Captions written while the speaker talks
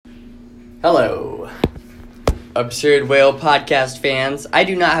Hello, Absurd Whale podcast fans. I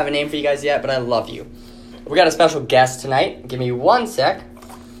do not have a name for you guys yet, but I love you. We got a special guest tonight. Give me one sec.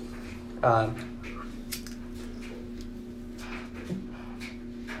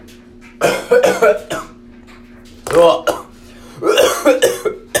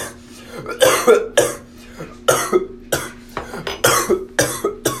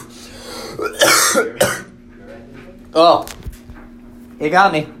 Oh, you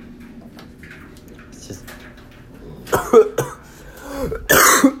got me. It's just.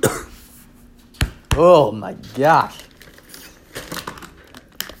 Oh my gosh.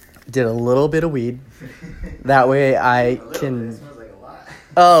 Did a little bit of weed. That way I can. It smells like a lot.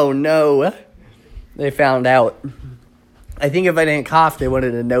 Oh no. They found out. I think if I didn't cough, they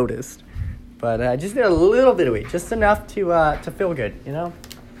wouldn't have noticed. But I just did a little bit of weed, just enough to feel good, you know.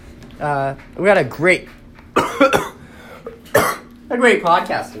 We got a great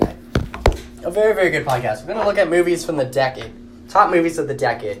podcast tonight. A very, very good podcast. We're gonna look at movies from the decade, top movies of the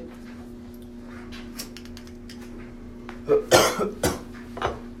decade.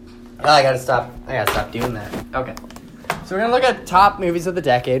 I gotta stop doing that. Okay. So we're gonna look at top movies of the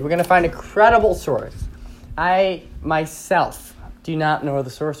decade. We're gonna find a credible source. I myself do not know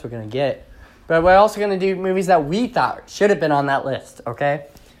the source we're gonna get, but we're also gonna do movies that we thought should have been on that list. Okay.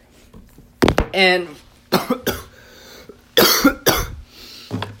 And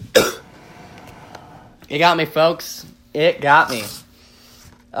it got me, folks. It got me.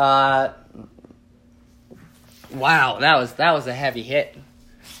 Wow, that was a heavy hit.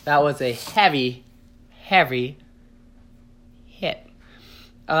 That was a heavy hit.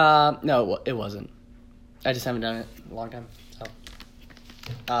 No, it wasn't. I just haven't done it in a long time. So,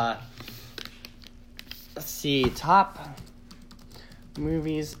 let's see. Top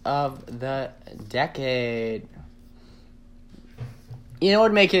movies of the decade. You know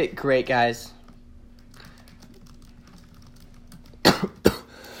what would make it great, guys?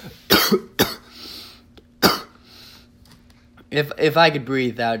 If I could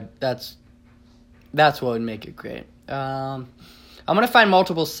breathe, that's what would make it great. I'm gonna find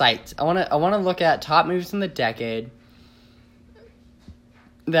multiple sites. I wanna look at top movies in the decade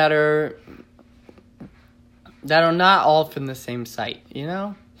that are not all from the same site, you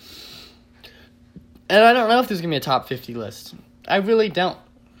know? And I don't know if there's gonna be a top 50 list. I really don't.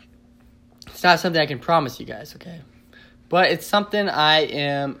 It's not something I can promise you guys, okay? But it's something I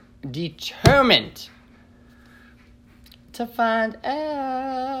am determined to find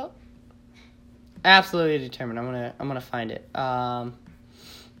out. Absolutely determined. I'm gonna find it.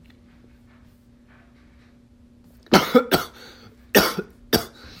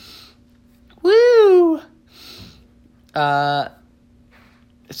 Woo!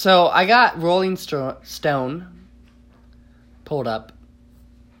 So I got Rolling Stone pulled up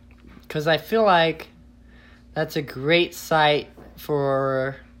because I feel like that's a great site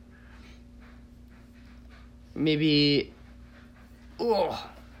for maybe. Oh.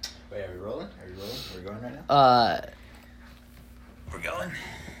 Wait, are we rolling? We're going right now? We're going.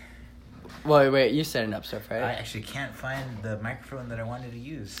 Wait, you setting up stuff, right? I actually can't find the microphone that I wanted to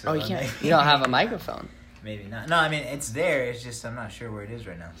use. So You can't. You don't have a microphone. Maybe not. No, I mean it's there. It's just I'm not sure where it is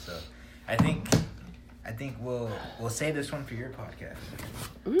right now. So, I think we'll save this one for your podcast.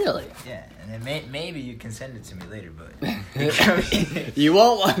 Really? Yeah, and then maybe you can send it to me later, but you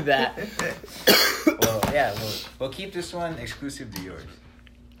won't want that. Well, yeah, we'll keep this one exclusive to yours.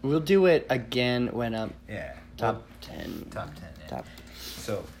 We'll do it again when I'm top 10. Top 10. Yeah.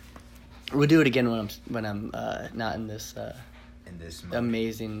 So we'll do it again when I'm not in this in this mode.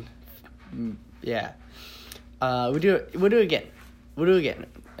 amazing. Yeah. We'll do it again.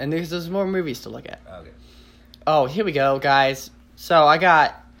 And there's more movies to look at. Okay. Oh, here we go, guys. So I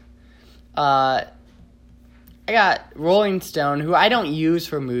got Rolling Stone, who I don't use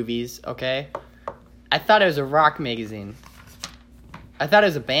for movies, okay? I thought it was a rock magazine. I thought it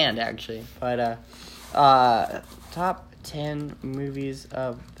was a band, actually. But, top 10 movies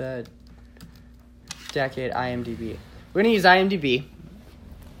of the decade, IMDb. We're going to use IMDb.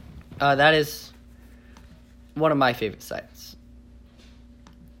 That is one of my favorite sites.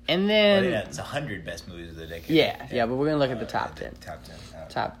 And then... Well, yeah, it's 100 best movies of the decade. Yeah, but we're going to look at the top 10. Top 10. Oh.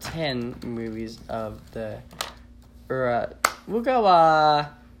 Top 10 movies of the... we'll go,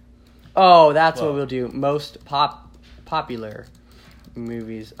 that's what we'll do. Most popular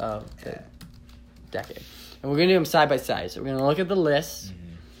movies of the decade. And we're going to do them side by side. So we're going to look at the list.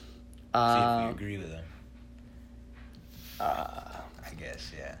 Mm-hmm. See if we agree with them. I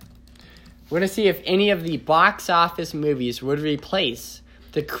guess, yeah. We're going to see if any of the box office movies would replace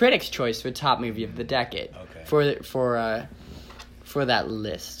the Critics' Choice for top movie of the decade. Okay. for that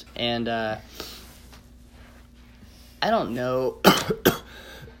list. And I don't know.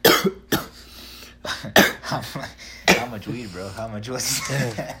 How much weed, bro? How much was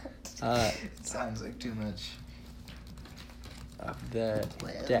that? It sounds like too much. Of the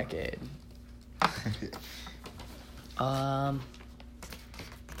decade.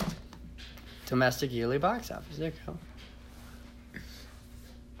 Domestic yearly box office. There you go.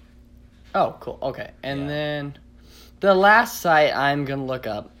 Oh, cool. Okay. And then the last site I'm going to look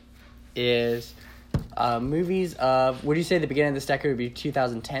up is movies of, would you say the beginning of this decade would be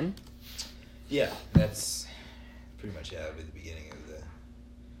 2010? Yeah, that's pretty much at the beginning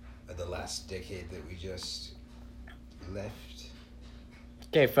of the last decade that we just left.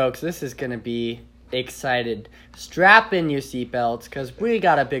 Okay, folks, this is going to be excited. Strap in your seatbelts because we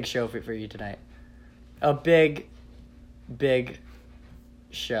got a big show for you tonight. A big, big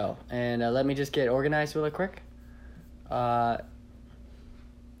show. And let me just get organized really quick. The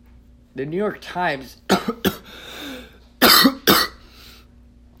New York Times.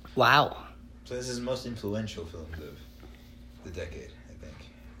 Wow. So this is the most influential films of the decade, I think,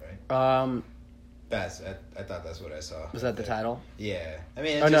 right? I thought that's what I saw. Was that the title? Yeah. I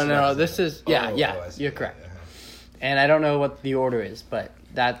mean, Oh, no. This is, I see. You're correct. Uh-huh. And I don't know what the order is, but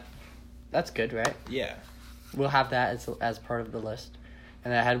that's good, right? Yeah. We'll have that as part of the list.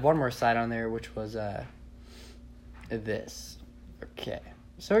 And I had one more side on there, which was this. Okay.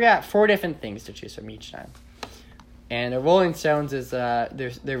 So we got 4 different things to choose from each time. And Rolling Stones is their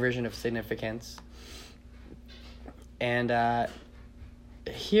version of significance. And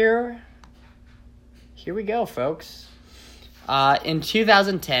here we go, folks. In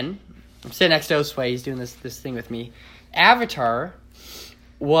 2010, I'm sitting next to Osway. He's doing this thing with me. Avatar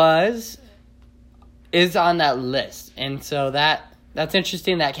is on that list, and so that's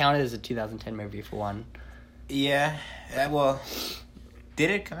interesting. That counted as a 2010 movie for one. Yeah. Well, did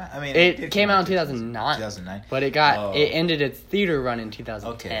it come out? I mean, It came out in 2009. 2009. But it ended its theater run in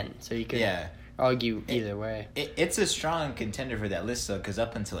 2010. Okay. So you could argue either way. It's a strong contender for that list, though, because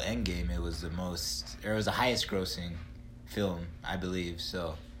up until Endgame, it was the highest grossing film, I believe.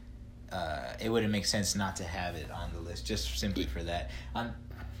 So it wouldn't make sense not to have it on the list, just simply for that.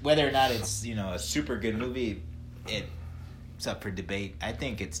 Whether or not it's a super good movie, it's up for debate. I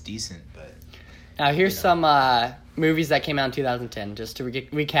think it's decent, but Now here's some movies that came out in 2010, just to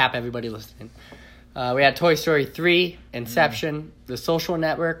recap everybody listening. We had Toy Story 3, Inception, The Social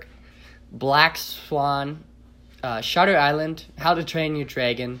Network, Black Swan, Shutter Island, How to Train Your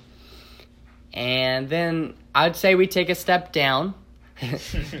Dragon, and then I'd say we take a step down.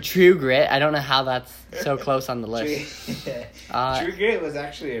 True Grit. I don't know how that's so close on the list. True Grit was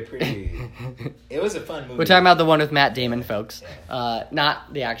actually it was a fun movie. We're talking about the one with Matt Damon, folks.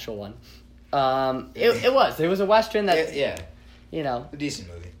 Not the actual one. It was a Western that, a decent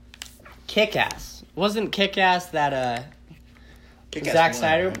movie. Kick-Ass. Wasn't Kick-Ass that Kick-Ass Zack 1,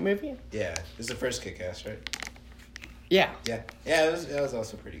 Snyder right? movie? Yeah, this is the first Kick-Ass, right? Yeah. Yeah, it was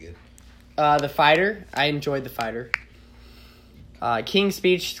also pretty good. The Fighter. I enjoyed The Fighter. King's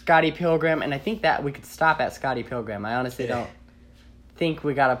Speech, Scotty Pilgrim, and I think that we could stop at Scotty Pilgrim. I honestly don't think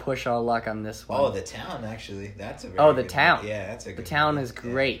we gotta push our luck on this one. Oh, The Town, actually. That's a very The good Town. movie. Yeah, that's a good The Town movie. is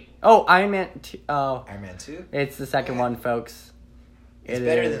great. Oh, Iron Man 2. Oh, Iron Man 2? it's the second one, folks. It's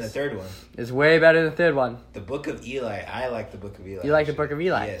better than the third one. It's way better than the third one. The Book of Eli. I like The Book of Eli. You like The Book of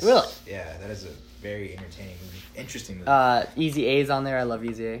Eli? Yes. Really? Yeah, that is a very entertaining movie. Interesting movie. Easy A's on there. I love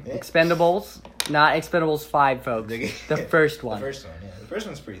Easy A. Yeah. Expendables. Not Expendables 5, folks. The first one. The first one, yeah. The first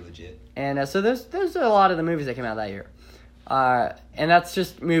one's pretty legit. And so there's a lot of the movies that came out that year. And that's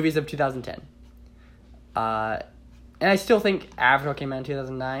just movies of 2010. And I still think Avatar came out in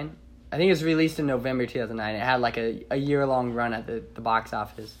 2009. I think it was released in November 2009. It had like a year-long run at the box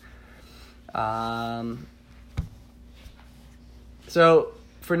office. So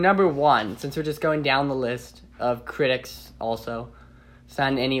for number one, since we're just going down the list of critics also, it's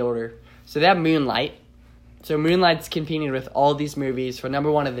not in any order. So they have Moonlight. So Moonlight's competing with all these movies for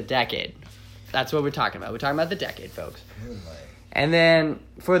number one of the decade. That's what we're talking about. We're talking about the decade, folks. Moonlight. And then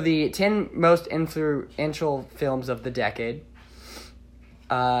for the 10 most influential films of the decade,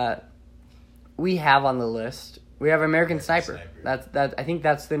 we have on the list, we have American Sniper. That's I think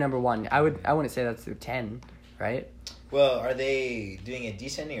that's the number one. I wouldn't say that's the 10, right? Well, are they doing it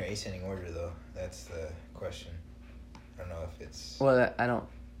descending or ascending order, though? That's the question. I don't know if it's... Well, I don't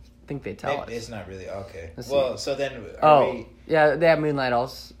think they tell us. It's not really... Okay. Let's Well, see. so then... Yeah, they have Moonlight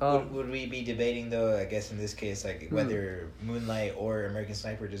also. Would we be debating, though, I guess in this case, like, whether Moonlight or American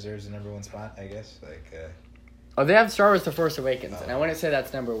Sniper deserves the number one spot, I guess? Like, they have Star Wars The Force Awakens, and I wouldn't say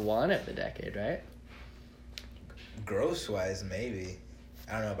that's number one of the decade, right? Gross wise, maybe.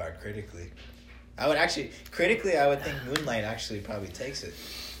 I don't know about critically. I would think Moonlight actually probably takes it,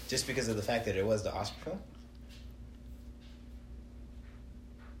 just because of the fact that it was the Oscar film.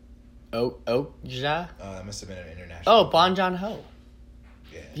 Okja? That must have been an international. Oh, Bong Joon-ho.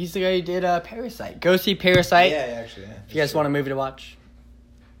 Yeah. He's the guy who did Parasite. Go see Parasite. Yeah, actually, yeah. If you guys want a movie to watch.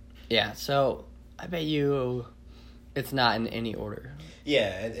 Yeah, so I bet you it's not in any order.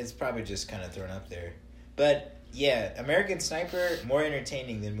 Yeah, it's probably just kind of thrown up there. But, yeah, American Sniper, more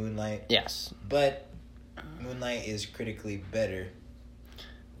entertaining than Moonlight. Yes. But Moonlight is critically better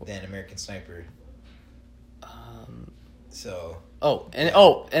than American Sniper. So...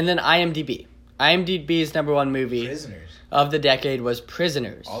 and then IMDb. IMDb's number one movie Prisoners. of the decade was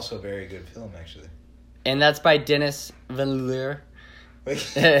Prisoners. Also a very good film, actually. And that's by Denis Villeneuve.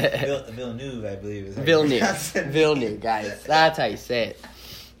 Villeneuve, I believe. Is how you pronounce it. Villeneuve, guys. That's how you say it.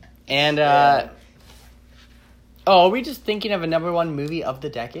 And, are we just thinking of a number one movie of the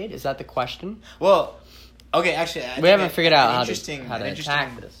decade? Is that the question? Well, okay, actually, We haven't figured out how to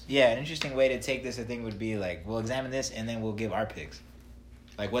attack this. Yeah, an interesting way to take this, I think, would be like we'll examine this and then we'll give our picks.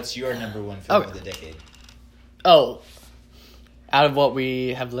 Like, what's your number one film of the decade? Oh, out of what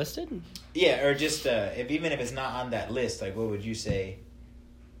we have listed? Yeah, or just even if it's not on that list, like what would you say?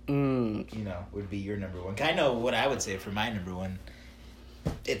 Would be your number one. 'Cause I know what I would say for my number one.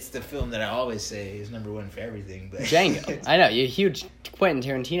 It's the film that I always say is number one for everything. But Django. I know you're a huge Quentin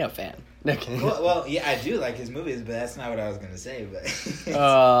Tarantino fan. well, yeah, I do like his movies, but that's not what I was gonna say.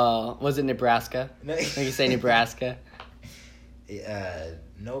 But was it Nebraska? No. Think you say Nebraska?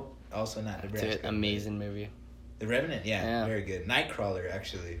 Nope. Also not It's Nebraska. an amazing movie. The Revenant, yeah, very good. Nightcrawler,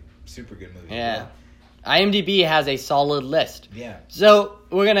 actually, super good movie. Yeah. IMDb has a solid list. Yeah. So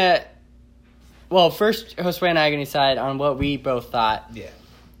we're gonna. Well, first, Josue and I are gonna decide on what we both thought. Yeah.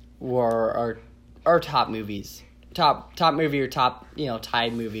 Were our top movies, top movie or top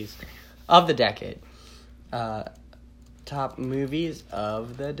tied movies of the decade. Top movies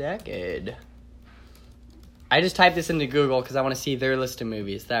of the decade. I just typed this into Google because I want to see their list of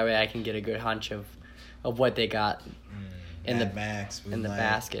movies. That way, I can get a good hunch of what they got in Mad Max, in the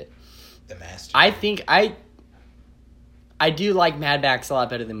basket. The Master. I think I do like Mad Max a lot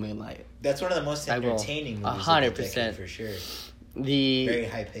better than Moonlight. That's one of the most entertaining movies 100% of the decade, for sure. The very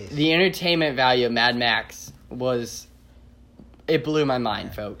high paced. The entertainment value of Mad Max it blew my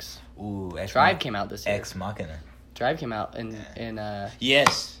mind, folks. Ooh, Drive came out this year. Ex Machina. Drive came out in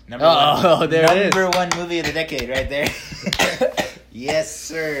Yes, number one movie of the decade, right there. Yes,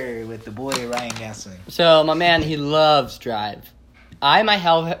 sir, with the boy Ryan Gosling. So my man, he loves Drive. I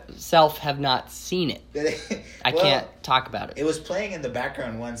myself have not seen it. I can't talk about it. It was playing in the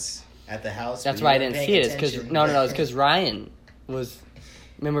background once at the house. That's why I didn't see it. It's because it's because Ryan was.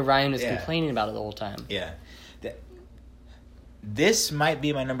 Remember, Ryan was complaining about it the whole time. Yeah. This might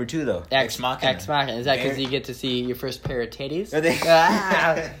be my number two, though. Ex Machina. Is that because you get to see your first pair of titties?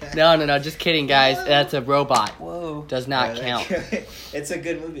 No. Just kidding, guys. That's a robot. Whoa. Does not count. It's a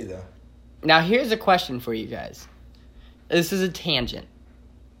good movie, though. Now, here's a question for you guys. This is a tangent.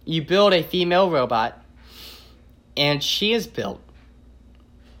 You build a female robot, and she is built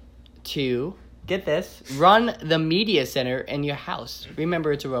to, get this, run the media center in your house.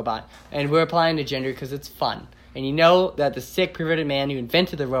 Remember, it's a robot. And we're applying to gender because it's fun. And you know that the sick, perverted man who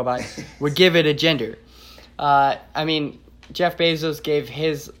invented the robot would give it a gender. Jeff Bezos gave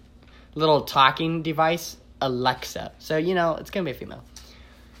his little talking device Alexa. So, it's going to be a female.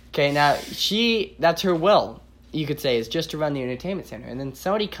 Okay, now that's her will, you could say, is just to run the entertainment center. And then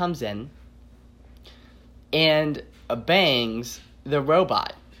somebody comes in and bangs the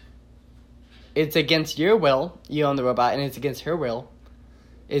robot. It's against your will. You own the robot, and it's against her will.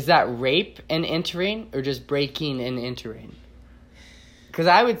 Is that rape and entering, or just breaking and entering? Because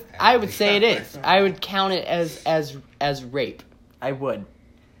I would say it is. I would count it as rape. I would.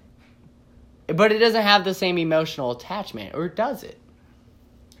 But it doesn't have the same emotional attachment, or does it?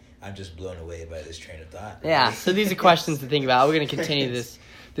 I'm just blown away by this train of thought. Yeah, so these are questions to think about. We're going to continue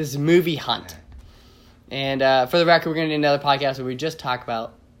this movie hunt. And for the record, we're going to do another podcast where we just talk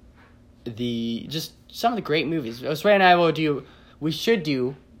about some of the great movies. Osway and I we should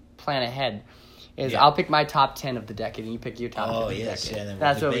do plan ahead. I'll pick my top 10 of the decade, and you pick your top 10 of the decade. Yeah,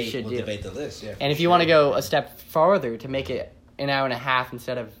 that's what we should do. We'll debate the list, yeah. And if you want to go a step farther to make it an hour and a half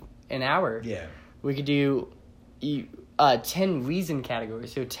instead of an hour, we could do 10 reason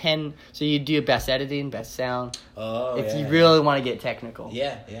categories. So you do best editing, best sound. If you really want to get technical.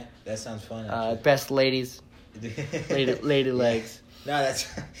 Yeah, that sounds fun. Best ladies, lady legs. No,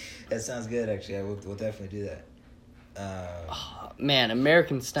 that sounds good. Actually, we'll definitely do that. Man,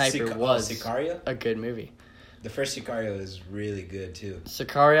 American Sniper was Sicario? a good movie. The first Sicario is really good too.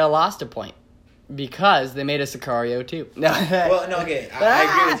 Sicario lost a point because they made a Sicario 2. No. Well, no, okay, I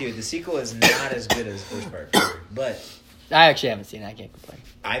agree with you. The sequel is not as good as the first part, but I actually haven't seen it. I can't complain.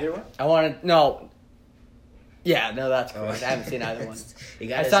 either one. I want to no. Yeah, no, that's correct. I haven't seen either one.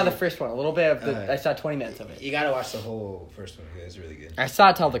 I saw the first one, a little bit of the. I saw 20 minutes of it. You gotta watch the whole first one because it's really good. I saw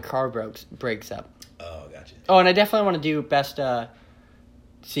it till the car breaks up. Oh, gotcha. Oh, and I definitely want to do best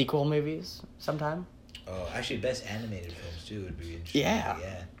sequel movies sometime. Oh, actually, best animated films too would be interesting. Yeah.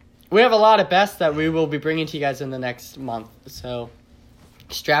 Yeah. We have a lot of best that we will be bringing to you guys in the next month. So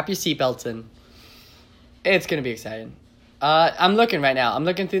strap your seatbelts in. It's going to be exciting. I'm looking right now. I'm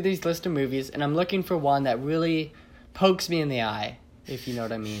looking through these list of movies, and I'm looking for one that really pokes me in the eye, if you know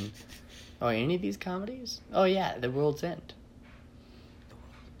what I mean. Oh, any of these comedies? Oh, yeah, The World's End.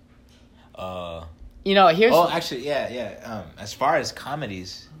 You know, here's... Oh, actually, yeah. As far as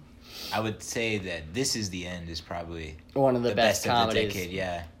comedies, I would say that This Is the End is probably one of the best comedies. of the decade,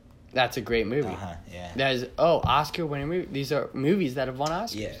 yeah. That's a great movie. Yeah. That is, Oscar-winning movie. These are movies that have won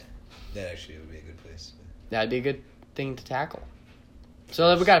Oscars. Yeah, that actually would be a good place. That'd be a good thing to tackle.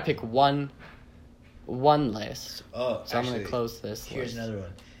 So we got to pick one list. Oh, so I'm going to close this Here's list. another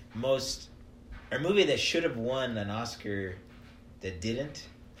one. A movie that should have won an Oscar that didn't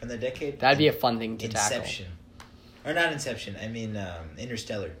from the decade. That'd be a fun thing to Inception. Or not Inception. I mean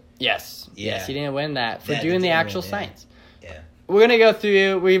Interstellar. Yes. Yeah. Yes, he didn't win that for That doing the didn't actual win, yeah. science. Yeah. We're gonna go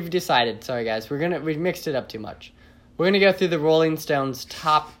through. We've decided. Sorry, guys. We've mixed it up too much. We're gonna go through the Rolling Stones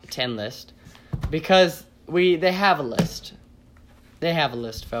top 10 list because they have a list. They have a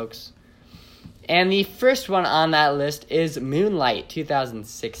list, folks. And the first one on that list is Moonlight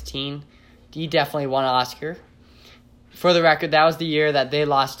 2016. He definitely won an Oscar. For the record, that was the year that they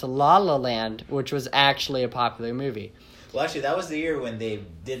lost to La La Land, which was actually a popular movie. Well, actually, that was the year when they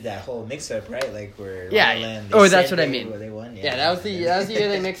did that whole mix-up, right? Like where Yeah. La La Land, Oh, they that's said what I mean. They won. Yeah, that was the year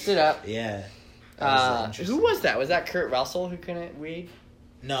they mixed it up. Yeah. That was Who was that? Was that Kurt Russell who couldn't read?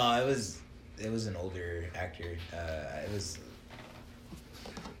 No, it was an older actor. It was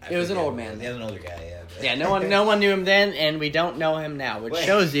an old man. He was an older guy. Yeah. But. Yeah, no one knew him then, and we don't know him now, which Wait.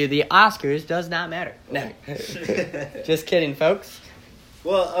 shows you the Oscars does not matter. No, just kidding, folks.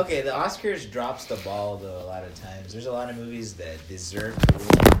 Well, okay, the Oscars drops the ball though a lot of times. There's a lot of movies that deserve to win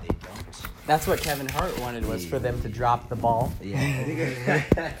and they don't. That's what Kevin Hart wanted, was for them to drop the ball.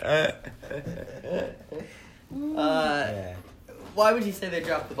 Yeah. Yeah. Why would you say they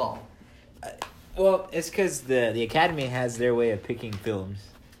dropped the ball? Well, it's because the Academy has their way of picking films,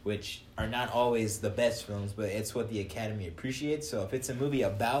 which are not always the best films, but it's what the Academy appreciates. So if it's a movie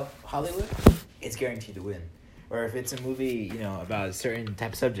about Hollywood, it's guaranteed to win. Or if it's a movie, about a certain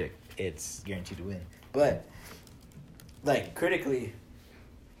type of subject, it's guaranteed to win. But, like, critically,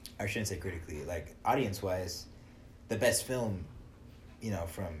 I shouldn't say critically, like, audience-wise, the best film,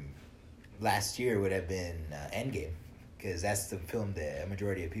 from last year would have been Endgame. Because that's the film that a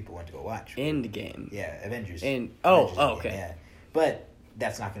majority of people went to go watch. Endgame. Yeah, Avengers. Okay. Yeah. But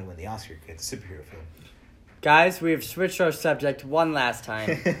that's not going to win the Oscar because it's a superhero film. Guys, we have switched our subject one last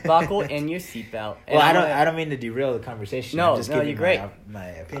time. Buckle in your seatbelt. Well, I don't mean to derail the conversation. No, I'm just no, giving you're great. my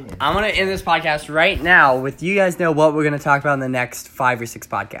opinion. I'm going to end this podcast right now with you guys know what we're going to talk about in the next 5 or 6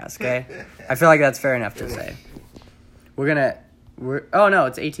 podcasts, okay? I feel like that's fair enough to say. Oh, no,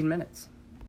 it's 18 minutes.